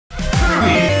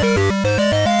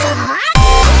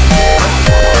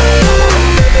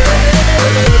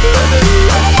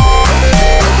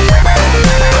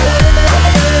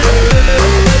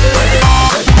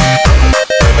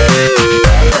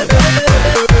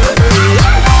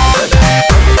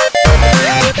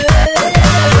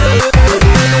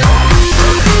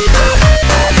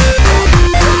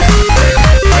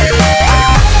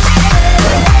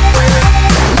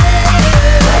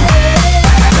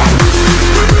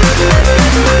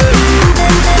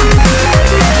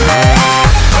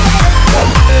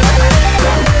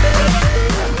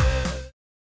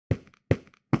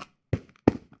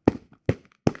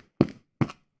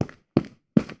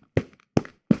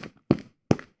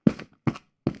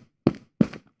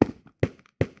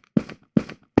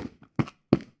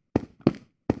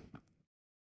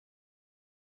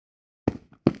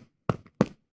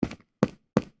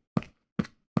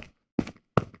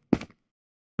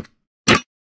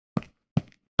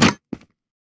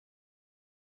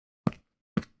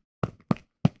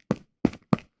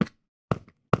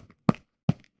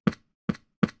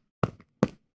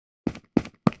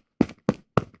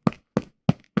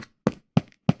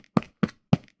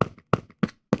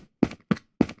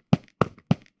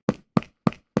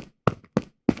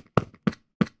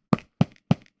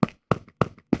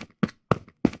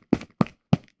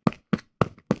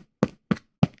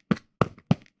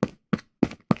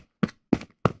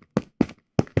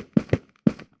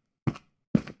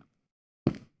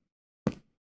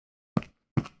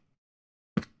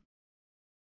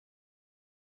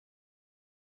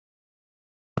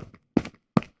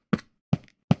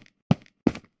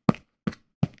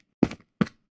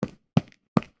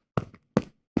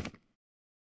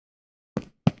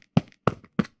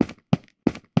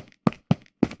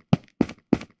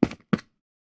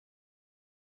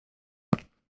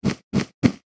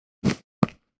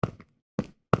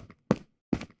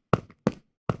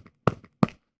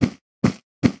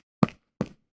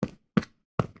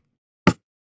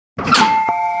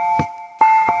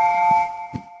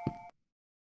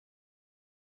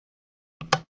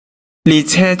列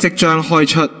車即將開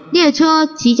出。列車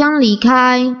即將離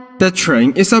開。The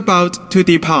train is about to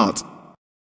depart.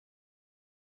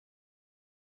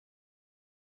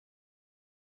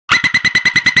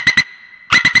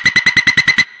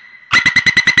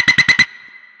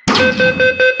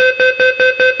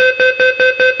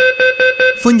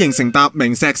 歡迎乘搭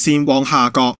明石線往下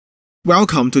角。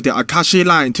Welcome to the Akashi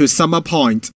Line to Summer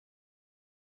Point.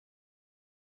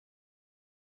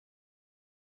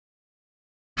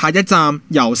 下一站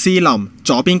由斯林，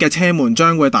左邊嘅車門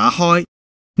將會打開。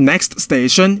Next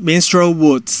station Minstrel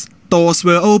Woods. Doors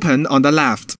will open on the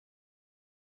left.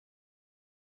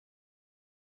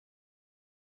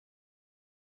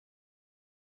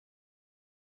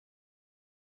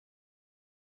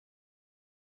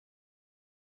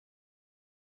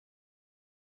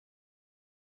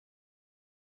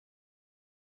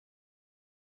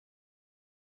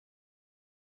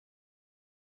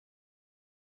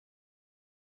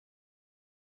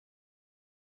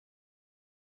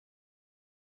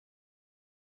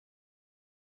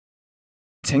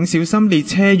 請小心列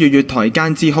車與月台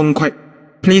間之空隙。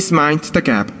Please mind the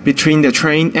gap between the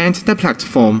train and the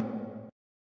platform.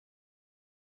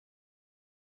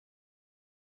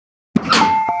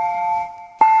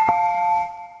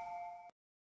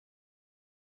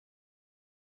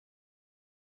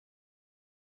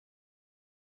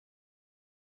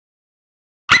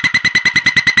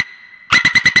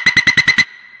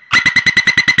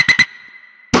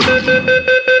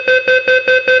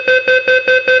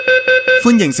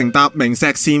 歡迎乘搭明石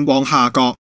線往下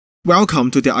角。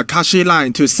Welcome to the Akashi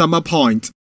Line to Summer Point.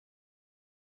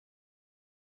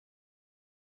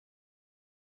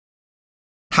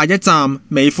 下一站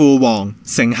美富皇，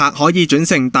乘客可以轉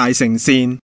乘大城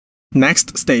線。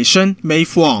Next station 美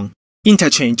富皇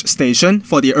Interchange Station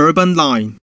for the Urban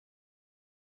Line.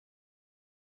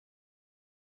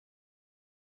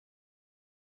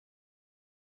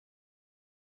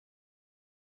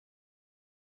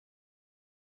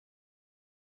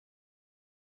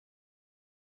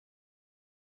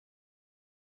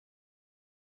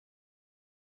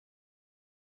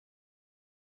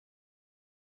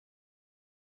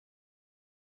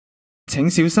 請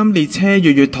小心列車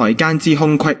與月台間之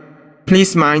空隙。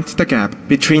Please mind the gap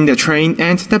between the train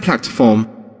and the platform.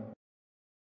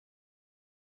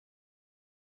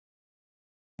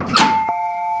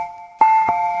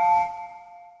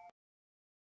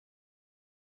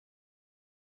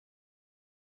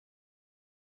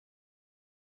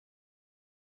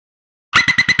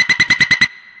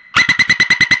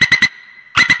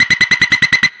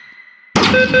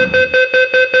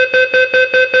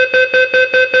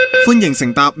 歡迎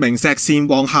乘搭明石線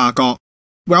往下角。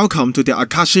Welcome to the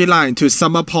Akashi Line to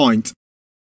Summer Point.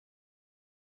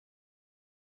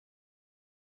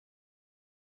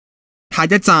 下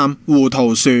一站胡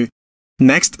桃樹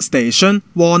Next station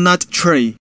Walnut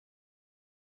Tree.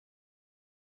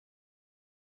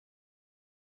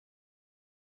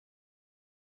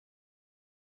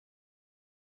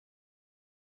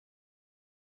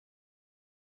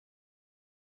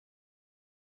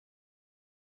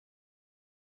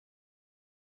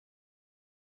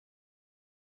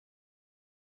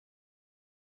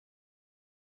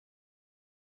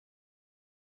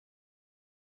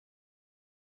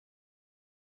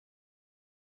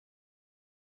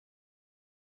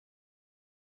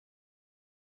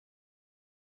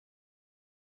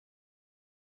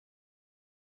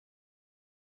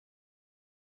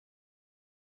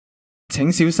請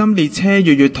小心列車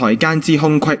與月台間之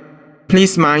空隙。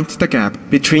Please mind the gap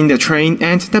between the train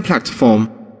and the platform.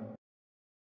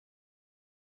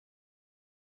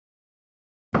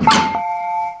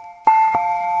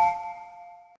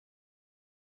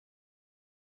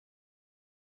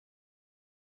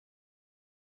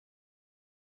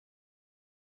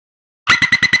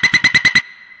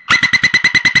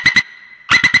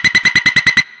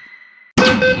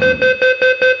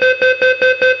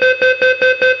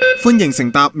 歡迎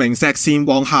乘搭明石線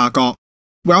往下角。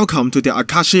Welcome to the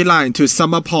Akashi Line to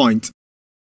Summer Point.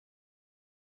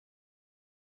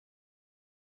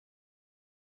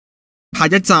 下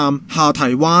一站下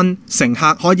堤灣，乘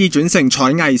客可以轉乘彩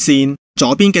藝線，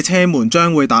左邊嘅車門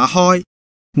將會打開。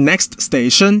Next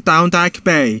station Down Dyke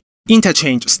Bay,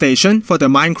 Interchange Station for the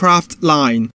Minecraft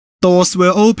Line. Doors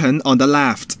will open on the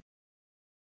left.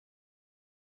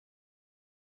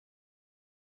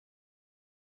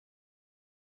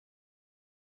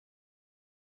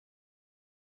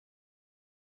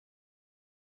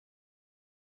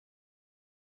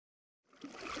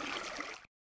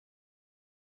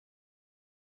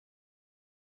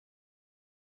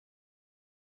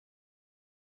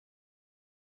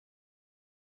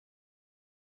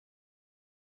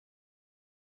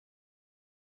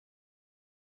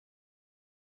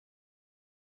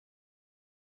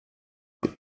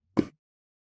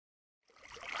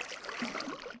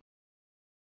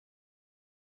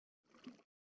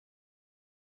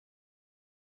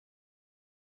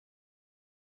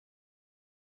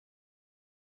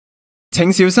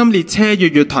 請小心列車與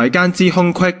月台間之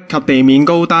空隙及地面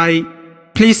高低。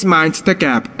Please mind the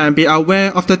gap and be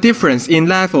aware of the difference in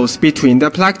levels between the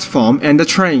platform and the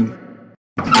train.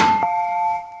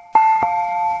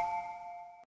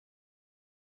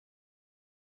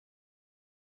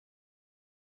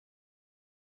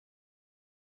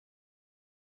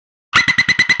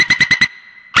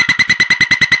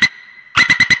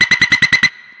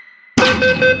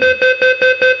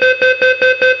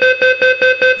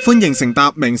 歡迎乘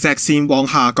搭明石綫往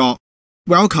下角。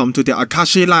Welcome to the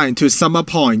Akashi Line to Summer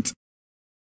Point.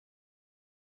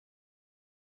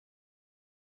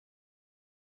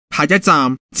 下一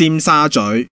站尖沙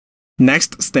咀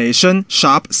Next station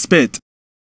Sharp Speed.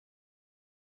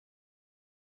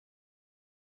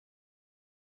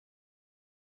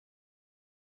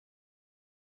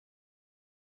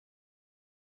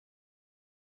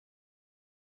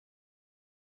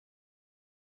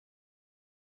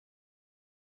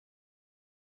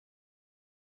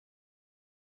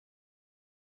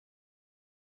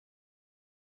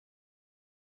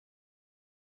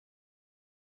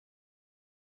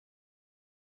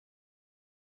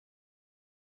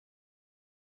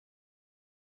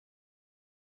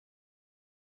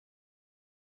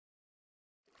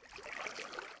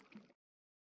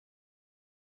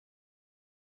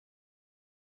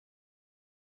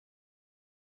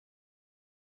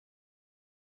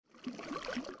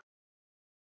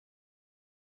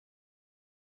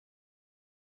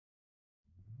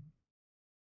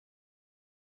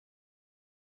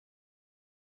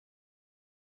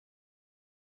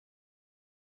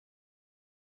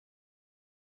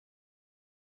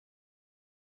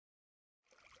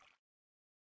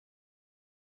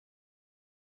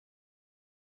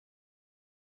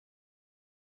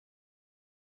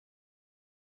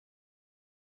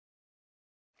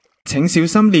 請小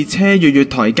心列車與月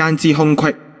台間之空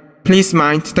隙。Please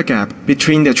mind the gap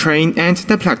between the train and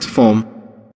the platform.